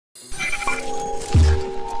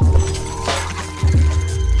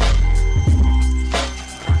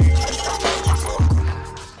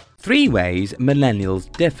3 ways millennials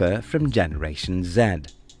differ from Generation Z.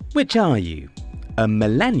 Which are you? A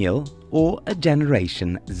millennial or a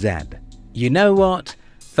Generation Z? You know what?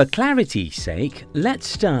 For clarity's sake, let's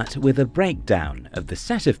start with a breakdown of the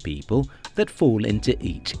set of people that fall into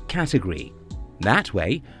each category. That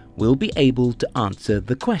way, we'll be able to answer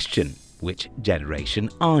the question, which generation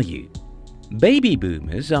are you? Baby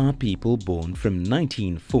boomers are people born from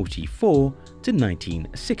 1944 to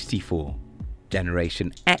 1964.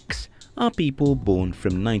 Generation X are people born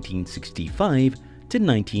from 1965 to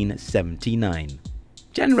 1979.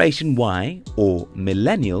 Generation Y, or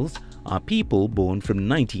Millennials, are people born from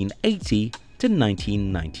 1980 to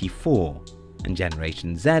 1994. And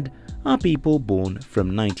Generation Z are people born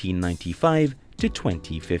from 1995 to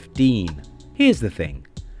 2015. Here's the thing.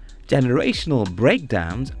 Generational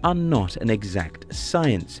breakdowns are not an exact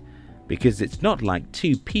science, because it's not like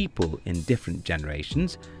two people in different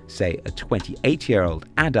generations, say a 28-year-old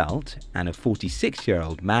adult and a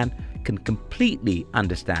 46-year-old man, can completely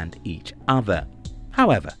understand each other.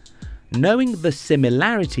 However, knowing the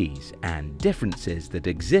similarities and differences that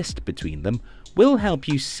exist between them will help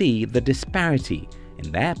you see the disparity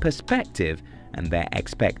in their perspective and their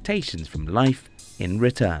expectations from life in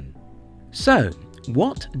return. So,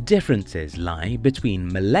 what differences lie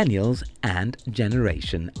between millennials and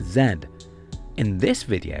Generation Z? In this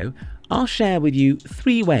video, I'll share with you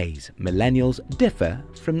 3 ways millennials differ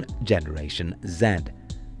from Generation Z.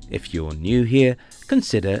 If you're new here,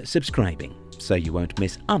 consider subscribing so you won't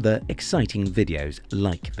miss other exciting videos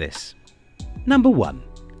like this. Number 1.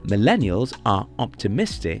 Millennials are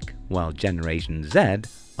optimistic while Generation Z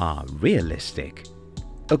are realistic.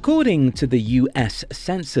 According to the US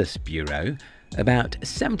Census Bureau, about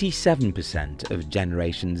 77% of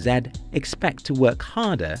Generation Z expect to work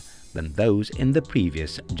harder than those in the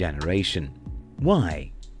previous generation.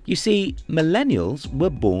 Why? You see, millennials were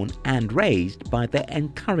born and raised by their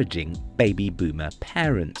encouraging baby boomer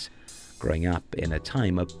parents, growing up in a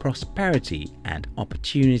time of prosperity and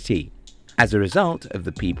opportunity. As a result of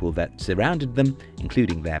the people that surrounded them,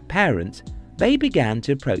 including their parents, they began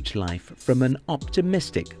to approach life from an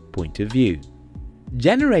optimistic point of view.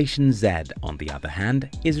 Generation Z, on the other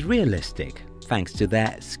hand, is realistic thanks to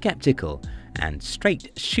their skeptical and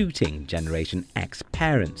straight-shooting Generation X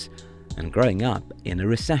parents and growing up in a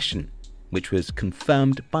recession, which was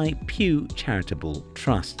confirmed by Pew Charitable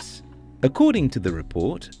Trusts. According to the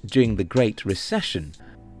report, during the Great Recession,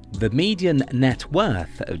 the median net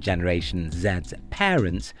worth of Generation Z's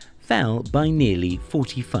parents fell by nearly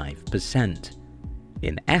 45%.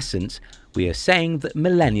 In essence, we are saying that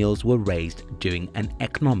millennials were raised during an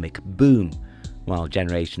economic boom, while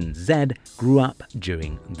Generation Z grew up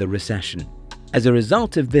during the recession. As a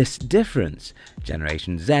result of this difference,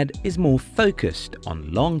 Generation Z is more focused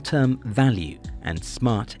on long-term value and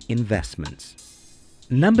smart investments.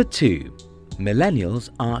 Number 2. Millennials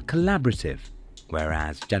are collaborative,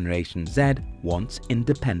 whereas Generation Z wants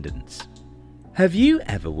independence. Have you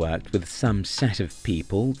ever worked with some set of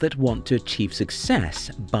people that want to achieve success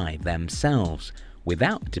by themselves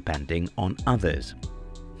without depending on others?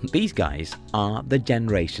 These guys are the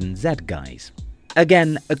Generation Z guys.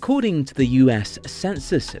 Again, according to the US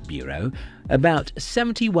Census Bureau, about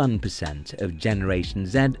 71% of Generation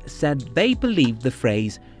Z said they believe the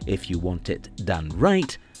phrase, "If you want it done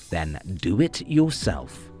right, then do it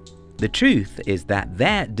yourself." The truth is that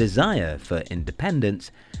their desire for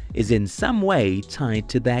independence is in some way tied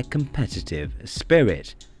to their competitive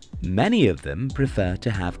spirit. Many of them prefer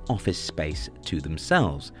to have office space to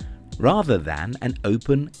themselves, rather than an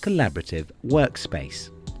open, collaborative workspace.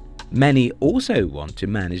 Many also want to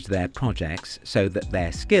manage their projects so that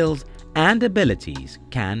their skills and abilities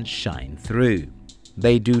can shine through.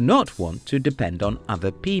 They do not want to depend on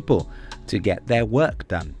other people to get their work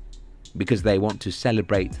done. Because they want to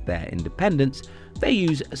celebrate their independence, they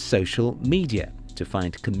use social media to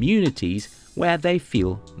find communities where they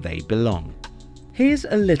feel they belong. Here's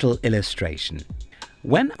a little illustration.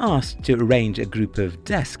 When asked to arrange a group of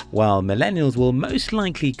desks, while millennials will most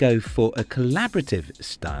likely go for a collaborative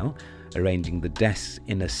style, arranging the desks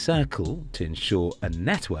in a circle to ensure a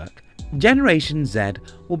network, Generation Z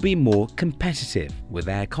will be more competitive with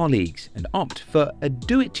their colleagues and opt for a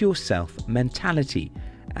do-it-yourself mentality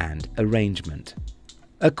and arrangement.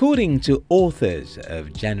 According to authors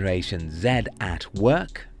of Generation Z at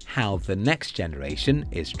Work, How the Next Generation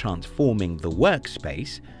is Transforming the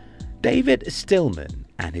Workspace, David Stillman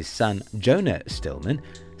and his son Jonah Stillman,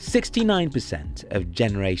 69% of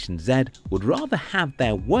Generation Z would rather have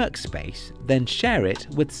their workspace than share it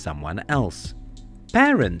with someone else.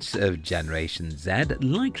 Parents of Generation Z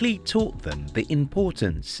likely taught them the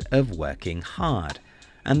importance of working hard,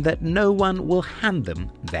 and that no one will hand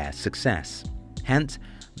them their success. Hence,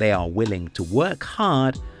 they are willing to work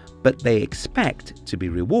hard, but they expect to be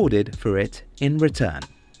rewarded for it in return.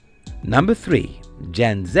 Number 3.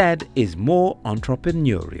 Gen Z is more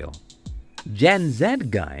entrepreneurial. Gen Z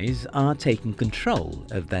guys are taking control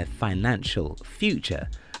of their financial future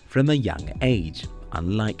from a young age,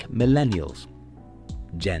 unlike millennials.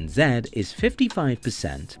 Gen Z is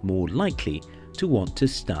 55% more likely to want to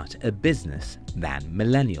start a business than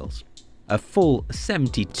millennials. A full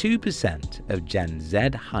 72% of Gen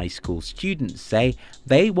Z high school students say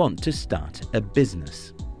they want to start a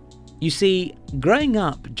business. You see, growing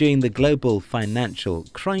up during the global financial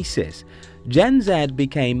crisis, Gen Z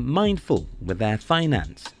became mindful with their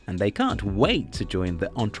finance, and they can't wait to join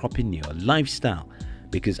the entrepreneur lifestyle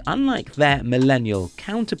because unlike their millennial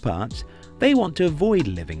counterparts, they want to avoid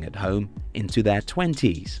living at home into their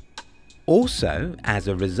 20s. Also, as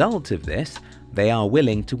a result of this, they are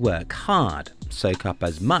willing to work hard, soak up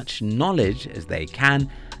as much knowledge as they can,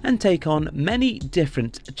 and take on many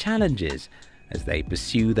different challenges as they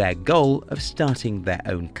pursue their goal of starting their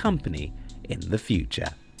own company in the future.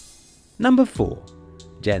 Number 4.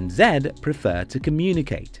 Gen Z prefer to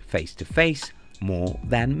communicate face-to-face more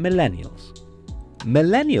than millennials.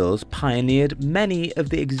 Millennials pioneered many of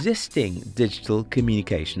the existing digital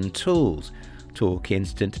communication tools: talk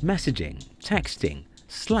instant messaging, texting,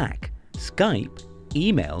 Slack, Skype,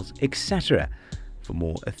 emails, etc. for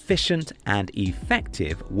more efficient and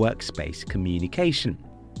effective workspace communication.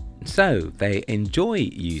 So they enjoy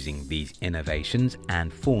using these innovations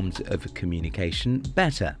and forms of communication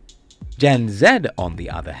better. Gen Z, on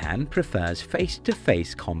the other hand, prefers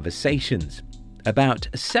face-to-face conversations. About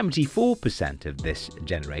 74% of this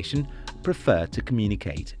generation prefer to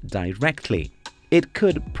communicate directly. It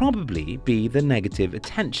could probably be the negative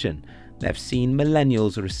attention they've seen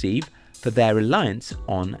millennials receive for their reliance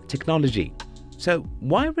on technology. So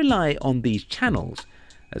why rely on these channels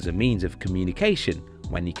as a means of communication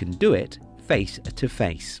when you can do it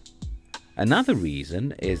face-to-face? Another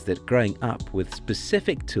reason is that growing up with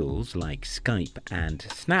specific tools like Skype and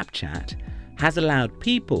Snapchat has allowed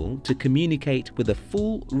people to communicate with a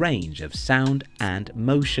full range of sound and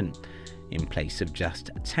motion in place of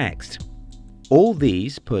just text. All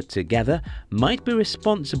these put together might be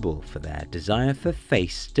responsible for their desire for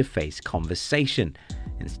face-to-face conversation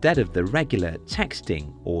instead of the regular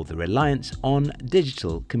texting or the reliance on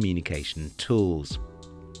digital communication tools.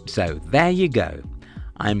 So there you go.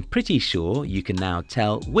 I'm pretty sure you can now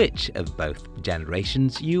tell which of both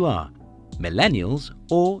generations you are, Millennials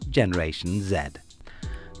or Generation Z.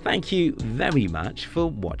 Thank you very much for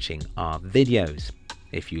watching our videos.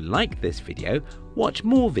 If you like this video, watch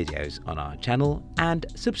more videos on our channel and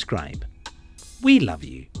subscribe. We love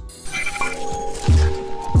you.